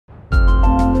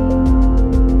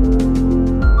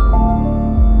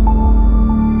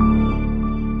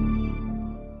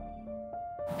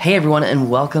Hey everyone, and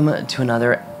welcome to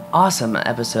another awesome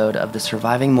episode of the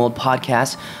Surviving Mold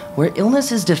podcast, where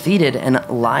illness is defeated and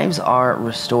lives are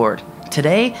restored.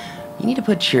 Today, you need to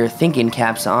put your thinking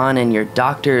caps on and your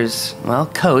doctor's,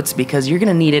 coats, because you're going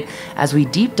to need it as we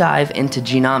deep dive into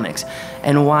genomics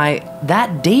and why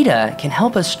that data can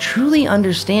help us truly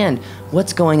understand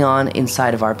what's going on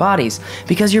inside of our bodies.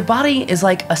 Because your body is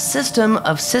like a system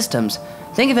of systems.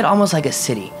 Think of it almost like a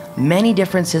city. Many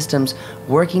different systems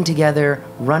working together,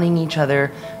 running each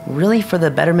other, really for the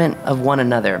betterment of one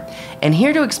another. And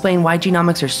here to explain why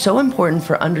genomics are so important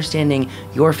for understanding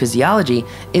your physiology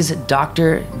is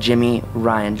Dr. Jimmy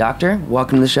Ryan. Doctor,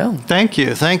 welcome to the show. Thank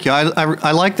you.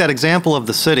 I like that example of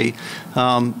the city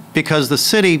because the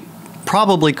city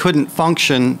probably couldn't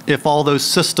function if all those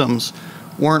systems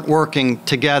weren't working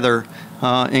together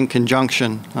in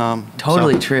conjunction.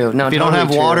 Totally true. No, if you don't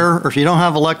have water or if you don't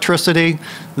have electricity,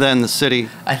 then the city...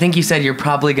 I think you said you're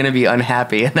probably going to be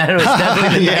unhappy, and that was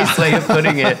definitely the nice way of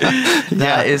putting it.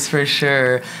 That is for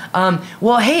sure.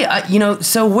 Well, hey,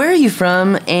 so where are you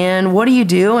from, and what do you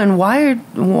do, and why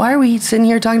are we sitting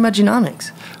here talking about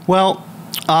genomics? Well,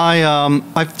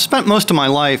 I've spent most of my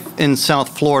life in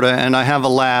South Florida, and I have a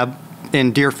lab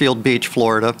in Deerfield Beach,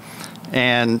 Florida,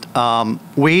 and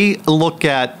we look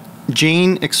at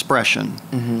gene expression.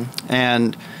 Mm-hmm.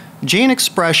 And gene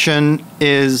expression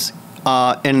is,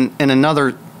 in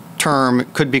another term,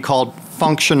 could be called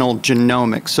functional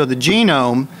genomics. So the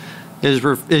genome is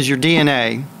your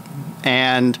DNA,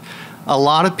 and a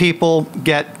lot of people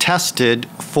get tested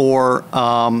for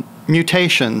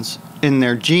mutations in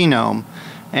their genome,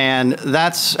 and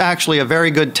that's actually a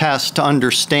very good test to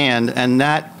understand, and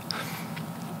that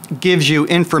gives you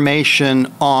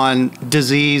information on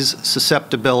disease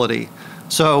susceptibility.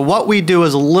 So what we do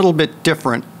is a little bit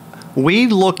different. We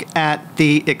look at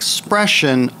the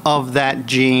expression of that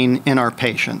gene in our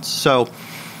patients. So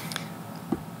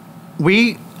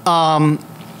we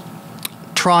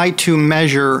try to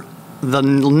measure the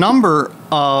number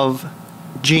of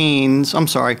genes,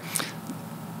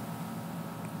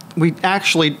 we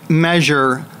actually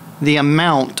measure the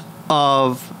amount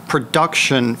of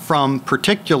production from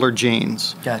particular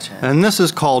genes. Gotcha. And this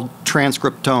is called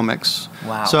transcriptomics.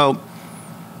 Wow. So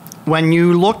when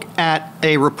you look at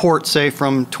a report, say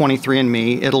from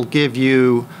 23andMe, it'll give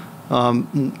you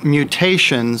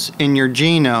mutations in your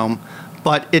genome,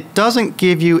 but it doesn't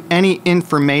give you any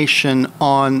information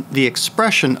on the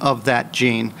expression of that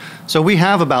gene. So we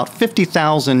have about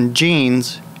 50,000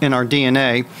 genes in our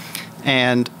DNA,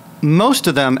 and most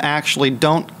of them actually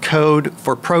don't code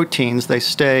for proteins. They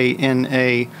stay in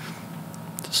a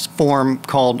form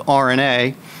called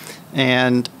RNA,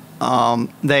 and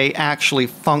they actually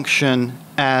function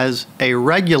as a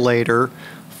regulator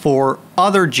for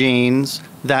other genes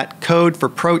that code for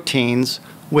proteins,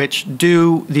 which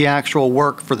do the actual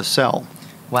work for the cell.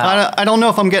 Wow. I don't know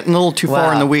if I'm getting a little too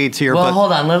far in the weeds here. Well, but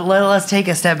hold on. Let's take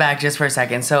a step back just for a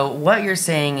second. So what you're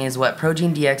saying is what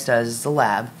proteinDX does is the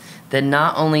lab that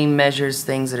not only measures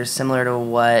things that are similar to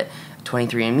what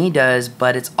 23andMe does,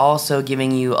 but it's also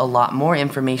giving you a lot more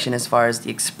information as far as the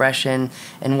expression,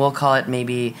 and we'll call it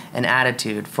maybe an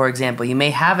attitude. For example, you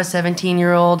may have a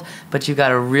 17-year-old, but you've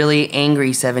got a really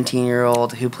angry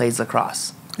 17-year-old who plays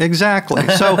lacrosse. Exactly.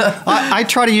 So I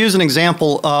try to use an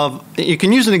example of, you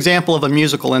can use an example of a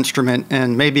musical instrument,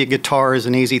 and maybe a guitar is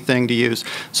an easy thing to use.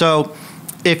 So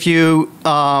if you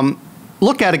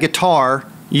look at a guitar,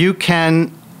 you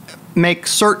can make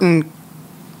certain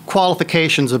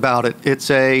qualifications about it. It's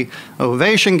a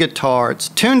ovation guitar, it's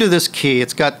tuned to this key,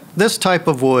 it's got this type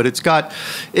of wood, it's got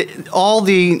all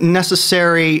the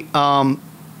necessary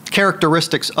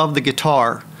characteristics of the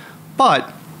guitar,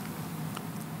 but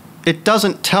it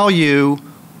doesn't tell you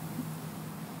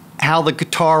how the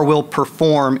guitar will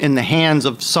perform in the hands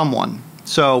of someone.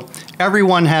 So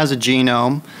everyone has a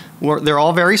genome. They're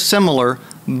all very similar,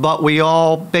 but we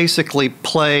all basically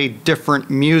play different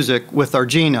music with our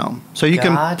genome. So you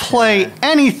can play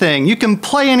anything. You can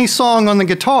play any song on the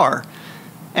guitar.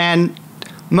 And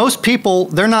most people,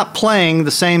 they're not playing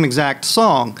the same exact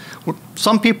song.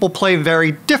 Some people play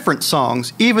very different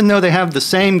songs. Even though they have the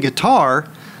same guitar,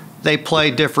 they play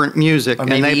different music. Or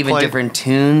maybe even different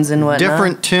tunes and whatnot?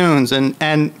 Different tunes.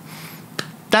 And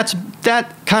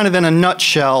that kind of in a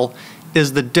nutshell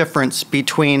is the difference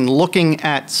between looking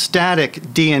at static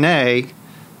DNA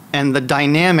and the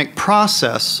dynamic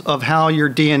process of how your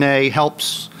DNA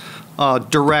helps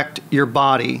direct your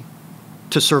body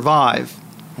to survive.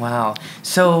 Wow.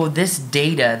 So this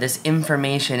data, this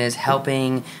information is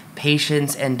helping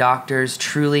patients and doctors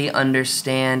truly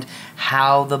understand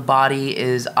how the body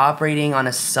is operating on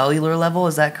a cellular level.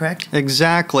 Is that correct?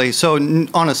 Exactly. So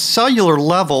on a cellular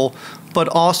level, but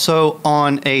also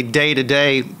on a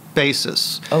day-to-day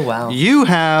basis. Oh, wow. You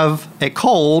have a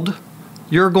cold,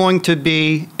 you're going to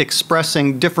be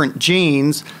expressing different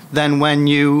genes than when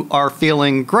you are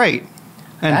feeling great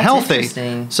and That's healthy.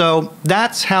 Interesting. So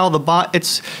that's how the body,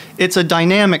 it's a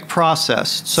dynamic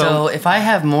process. So if I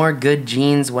have more good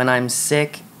genes when I'm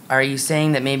sick, are you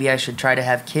saying that maybe I should try to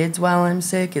have kids while I'm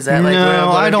sick? Is that like no,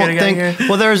 what I I'm don't getting at think. here?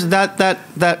 Well, there's that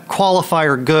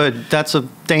qualifier good. That's a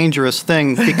dangerous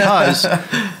thing because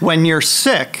when you're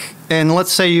sick, and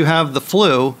let's say you have the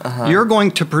flu, you're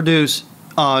going to produce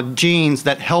genes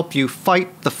that help you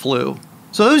fight the flu.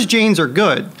 So those genes are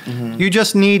good. You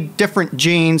just need different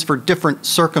genes for different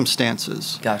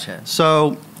circumstances. Gotcha.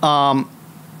 So all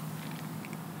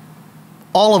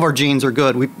of our genes are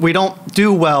good. We don't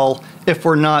do well if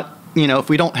we're not, if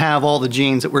we don't have all the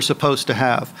genes that we're supposed to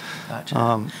have.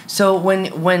 Gotcha. So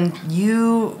when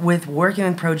you, with working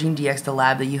with proteinDX, the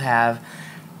lab that you have,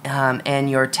 and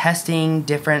you're testing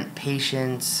different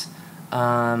patients,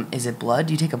 is it blood?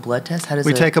 Do you take a blood test? How does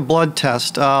we take a blood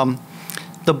test.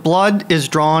 The blood is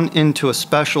drawn into a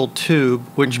special tube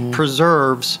which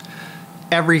preserves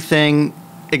everything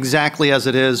exactly as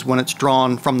it is when it's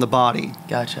drawn from the body.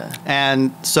 Gotcha.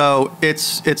 And so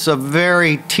it's a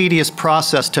very tedious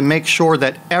process to make sure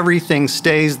that everything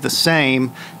stays the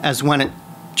same as when it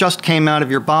just came out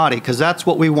of your body, because that's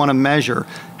what we want to measure,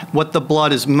 what the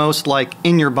blood is most like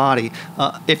in your body.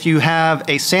 If you have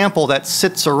a sample that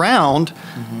sits around,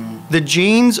 the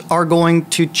genes are going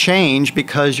to change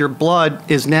because your blood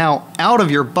is now out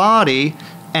of your body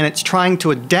and it's trying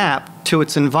to adapt to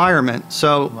its environment.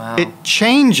 So it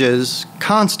changes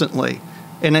constantly,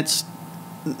 and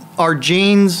our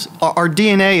genes, our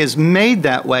DNA is made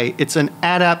that way. It's an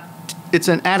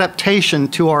adaptation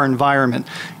to our environment.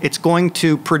 It's going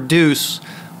to produce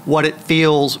what it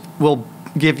feels will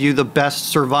give you the best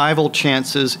survival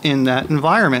chances in that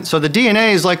environment. So the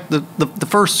DNA is like the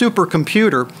first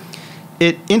supercomputer.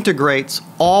 It integrates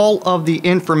all of the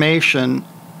information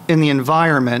in the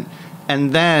environment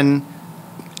and then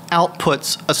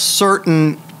outputs a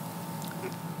certain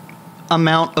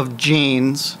amount of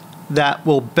genes that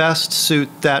will best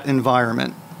suit that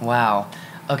environment. Wow.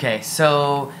 Okay,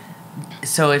 so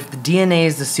if the DNA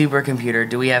is the supercomputer,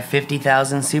 do we have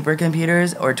 50,000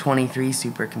 supercomputers or 23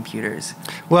 supercomputers?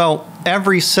 Well,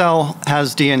 every cell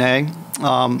has DNA.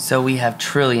 So we have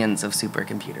trillions of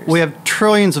supercomputers. We have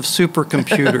trillions of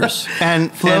supercomputers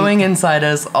and flowing inside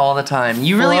us all the time.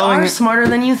 You really are smarter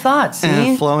than you thought. See?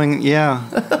 And flowing, yeah.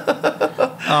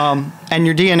 And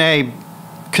your DNA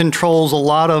controls a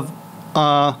lot of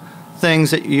things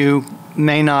that you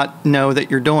may not know that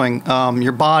you're doing.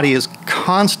 Your body is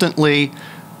constantly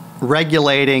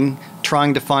regulating,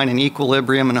 trying to find an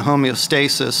equilibrium and a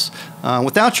homeostasis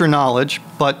without your knowledge,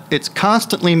 but it's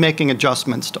constantly making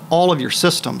adjustments to all of your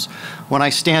systems. When I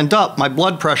stand up, my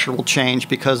blood pressure will change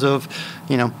because of,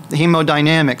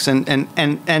 hemodynamics,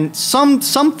 and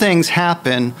some things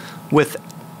happen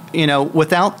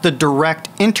without the direct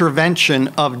intervention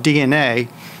of DNA,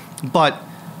 but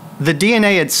the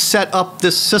DNA had set up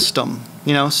this system,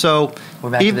 so we're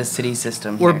back to the city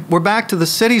system. We're back to the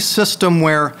city system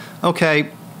where, okay,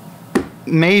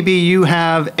 maybe you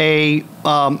have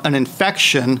an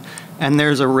infection and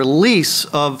there's a release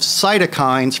of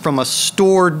cytokines from a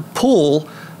stored pool.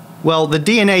 Well, the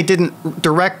DNA didn't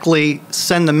directly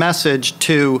send the message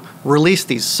to release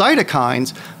these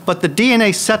cytokines, but the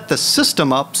DNA set the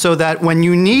system up so that when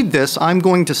you need this, I'm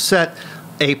going to set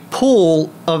a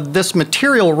pool of this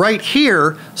material right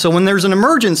here, so when there's an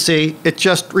emergency, it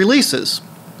just releases.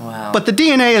 Wow. But the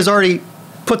DNA has already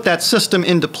put that system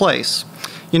into place.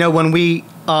 When we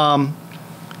are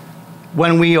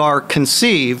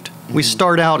conceived, we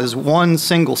start out as one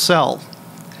single cell.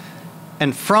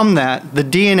 And from that, the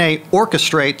DNA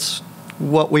orchestrates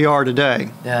what we are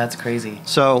today. Yeah, that's crazy.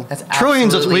 So that's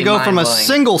trillions we go from a mind-blowing.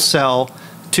 single cell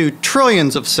to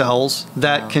trillions of cells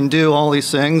that can do all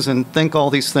these things and think all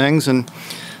these things, and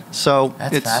so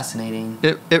that's fascinating.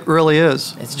 It really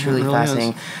is. It's truly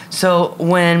fascinating. So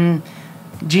when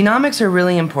genomics are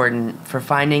really important for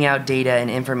finding out data and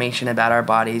information about our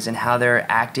bodies and how they're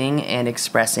acting and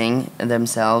expressing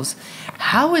themselves,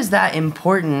 how is that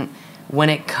important when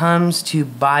it comes to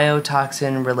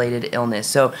biotoxin-related illness?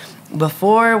 So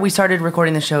before we started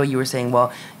recording the show, you were saying,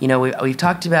 well, we've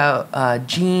talked about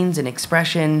genes and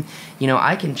expression.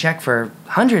 I can check for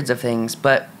hundreds of things,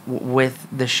 but with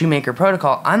the Shoemaker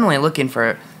protocol, I'm only looking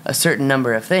for a certain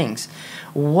number of things.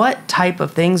 What type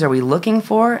of things are we looking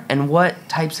for, and what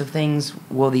types of things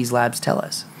will these labs tell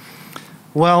us?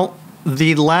 Well,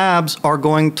 the labs are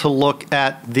going to look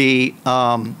at the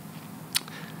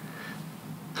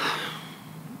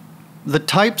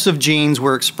types of genes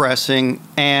we're expressing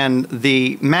and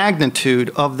the magnitude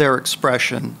of their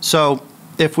expression. So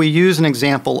if we use an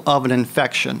example of an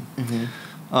infection,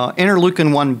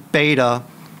 interleukin-1 beta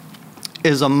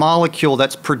is a molecule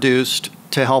that's produced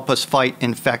to help us fight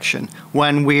infection.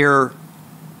 When we're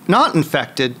not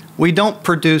infected, we don't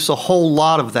produce a whole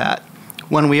lot of that.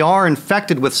 When we are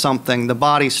infected with something, the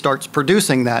body starts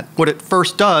producing that. What it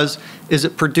first does is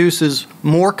it produces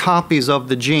more copies of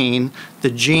the gene.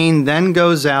 The gene then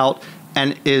goes out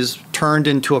and is turned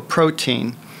into a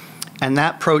protein. And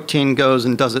that protein goes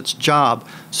and does its job.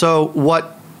 So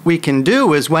what we can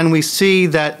do is when we see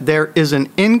that there is an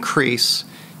increase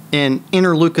in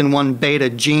interleukin-1 beta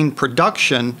gene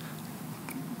production,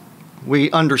 we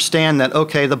understand that,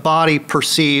 okay, the body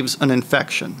perceives an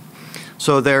infection.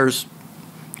 So there's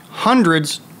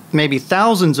hundreds, maybe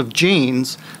thousands of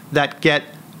genes that get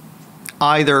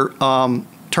either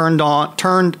turned up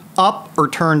or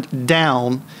turned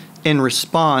down in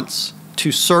response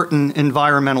to certain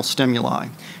environmental stimuli.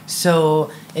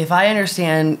 So if I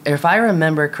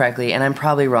remember correctly, and I'm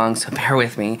probably wrong, so bear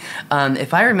with me.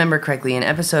 If I remember correctly, in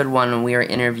episode 1, when we were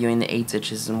interviewing the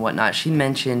 8-stitches and whatnot, she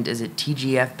mentioned, is it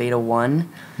TGFbeta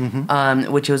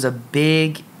 1, which was a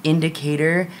big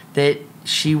indicator that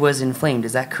she was inflamed.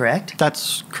 Is that correct?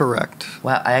 That's correct.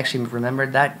 Wow, I actually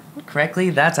remembered that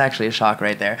correctly. That's actually a shock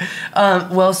right there.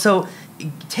 Well, so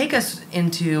take us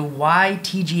into why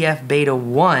TGFbeta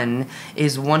 1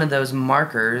 is one of those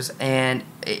markers and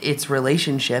its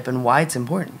relationship and why it's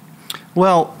important.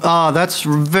 Well, that's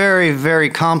very,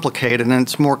 very complicated, and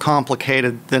it's more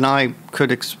complicated than I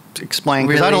could explain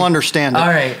because I don't understand it. All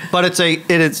right. But it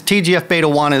is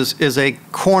TGFbeta 1 is a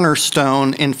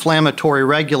cornerstone inflammatory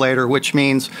regulator, which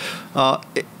means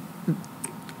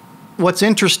what's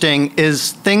interesting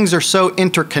is things are so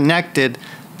interconnected.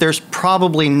 There's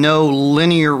probably no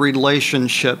linear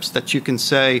relationships that you can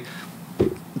say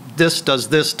this does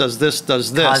this, does this,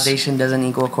 does this. Causation doesn't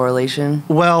equal correlation?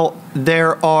 Well,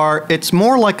 it's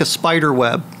more like a spider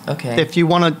web. Okay. If you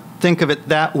want to think of it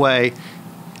that way,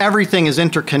 everything is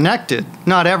interconnected.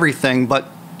 Not everything, but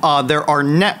there are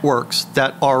networks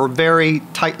that are very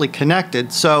tightly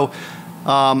connected. So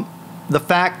the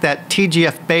fact that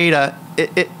TGF-beta,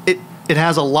 it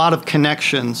has a lot of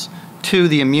connections to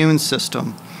the immune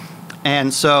system.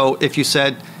 And so if you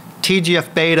said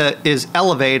TGF-beta is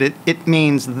elevated, it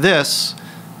means this.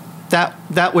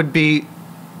 That would be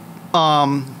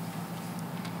a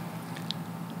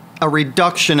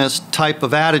reductionist type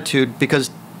of attitude, because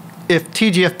if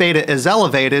TGF-beta is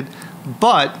elevated,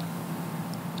 but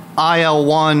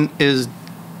IL-1 is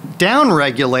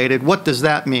downregulated, what does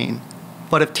that mean?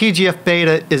 But if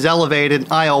TGF-beta is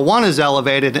elevated, IL-1 is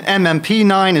elevated, and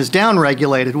MMP9 is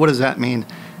downregulated, what does that mean?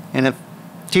 And if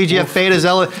TGF-beta is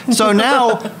elevated, so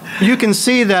now you can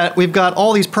see that we've got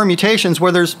all these permutations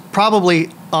where there's probably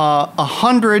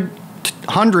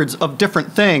hundreds of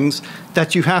different things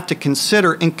that you have to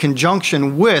consider in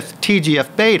conjunction with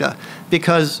TGF-beta,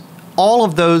 because all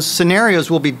of those scenarios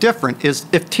will be different.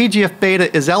 If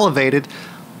TGF-beta is elevated,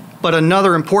 but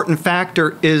another important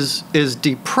factor is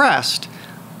depressed,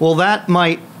 well, that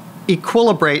might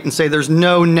equilibrate and say there's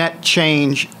no net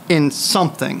change in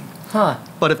something. Huh.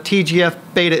 But if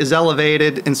TGF-beta is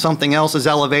elevated and something else is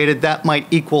elevated, that might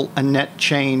equal a net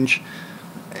change.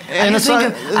 And I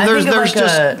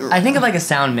think of like a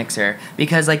sound mixer,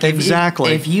 because like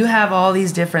if you have all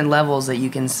these different levels that you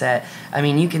can set, I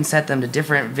mean, you can set them to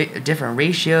different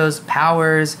ratios,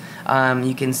 powers.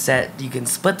 You can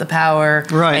split the power,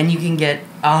 right, and you can get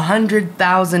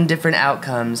 100,000 different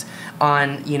outcomes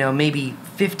on maybe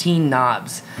 15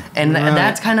 knobs, and right.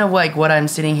 That's kind of like what I'm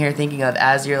sitting here thinking of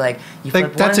as you're like you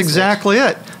flip That's exactly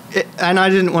it. And I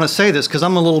didn't want to say this because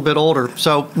I'm a little bit older.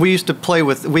 So we used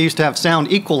to have sound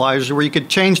equalizers where you could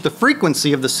change the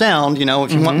frequency of the sound.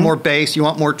 If you want more bass, you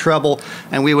want more treble,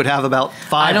 and we would have about 5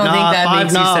 knobs. I don't think that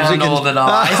makes you sound old at all.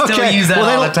 I still use that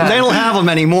all the time. They don't have them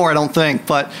anymore, I don't think.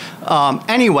 But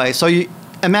anyway, so you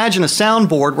imagine a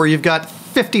soundboard where you've got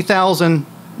 50,000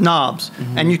 knobs,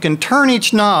 and you can turn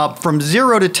each knob from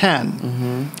 0 to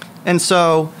 10. And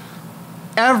so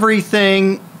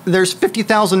everything, there's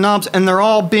 50,000 knobs, and they're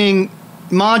all being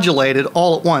modulated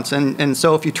all at once. And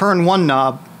so if you turn one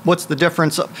knob, what's the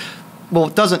difference?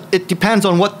 Well, it depends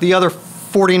on what the other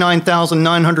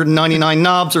 49,999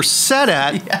 knobs are set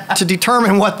at to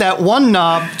determine what that one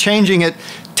knob changing at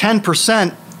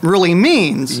 10% really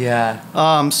means.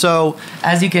 Yeah. So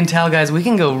as you can tell, guys, we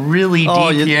can go really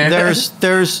deep here.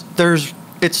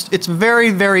 It's very,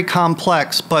 very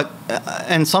complex, but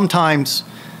and sometimes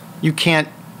you can't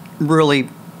really.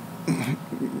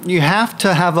 You have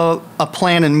to have a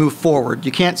plan and move forward.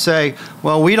 You can't say,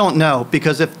 well, we don't know,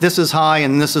 because if this is high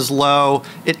and this is low,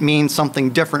 it means something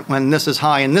different when this is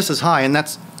high and this is high, and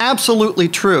that's absolutely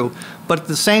true. But at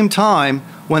the same time,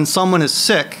 when someone is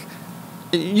sick,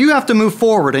 you have to move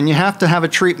forward and you have to have a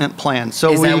treatment plan.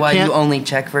 So is that why you only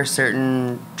check for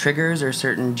certain triggers or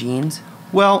certain genes?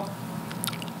 Well,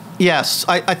 yes.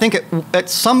 I think at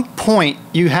some point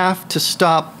you have to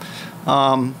stop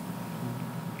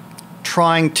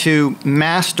trying to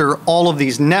master all of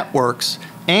these networks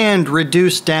and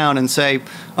reduce down and say,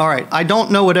 all right, I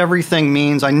don't know what everything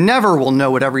means. I never will know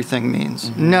what everything means.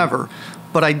 Mm-hmm. Never.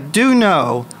 But I do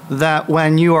know that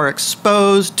when you are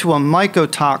exposed to a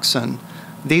mycotoxin,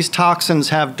 these toxins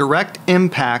have direct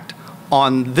impact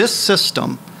on this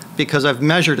system, because I've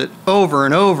measured it over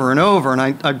and over and over, and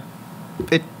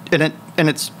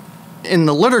it's in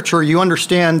the literature. You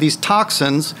understand these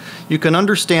toxins, you can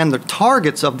understand the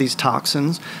targets of these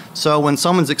toxins. So when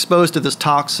someone's exposed to this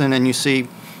toxin and you see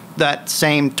that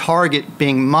same target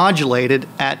being modulated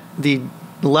at the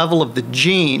level of the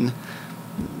gene,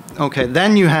 okay,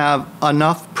 then you have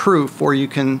enough proof where you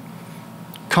can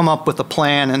come up with a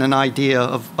plan and an idea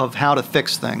of how to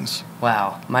fix things.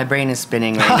 Wow, my brain is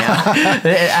spinning right now.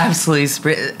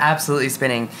 absolutely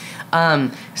spinning.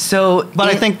 But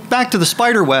I think back to the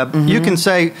spider web, mm-hmm. You can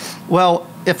say, well,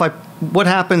 what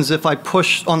happens if I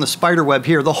push on the spider web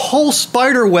here? The whole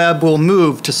spider web will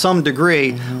move to some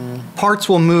degree. Mm-hmm. Parts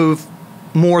will move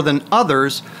more than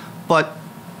others, but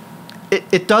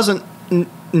it doesn't.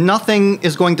 Nothing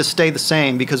is going to stay the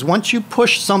same, because once you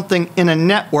push something in a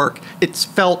network, it's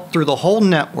felt through the whole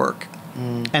network.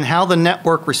 Mm. And how the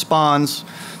network responds,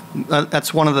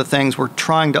 that's one of the things we're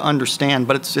trying to understand,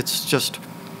 but it's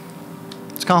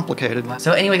complicated.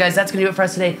 So anyway, guys, that's going to do it for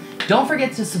us today. Don't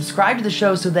forget to subscribe to the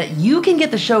show so that you can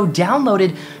get the show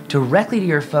downloaded directly to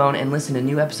your phone and listen to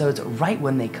new episodes right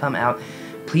when they come out.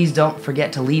 Please don't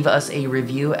forget to leave us a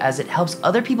review, as it helps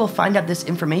other people find out this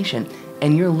information,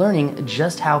 and you're learning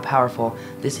just how powerful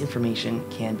this information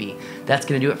can be. That's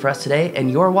going to do it for us today, and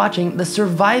you're watching the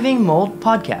Surviving Mold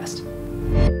Podcast.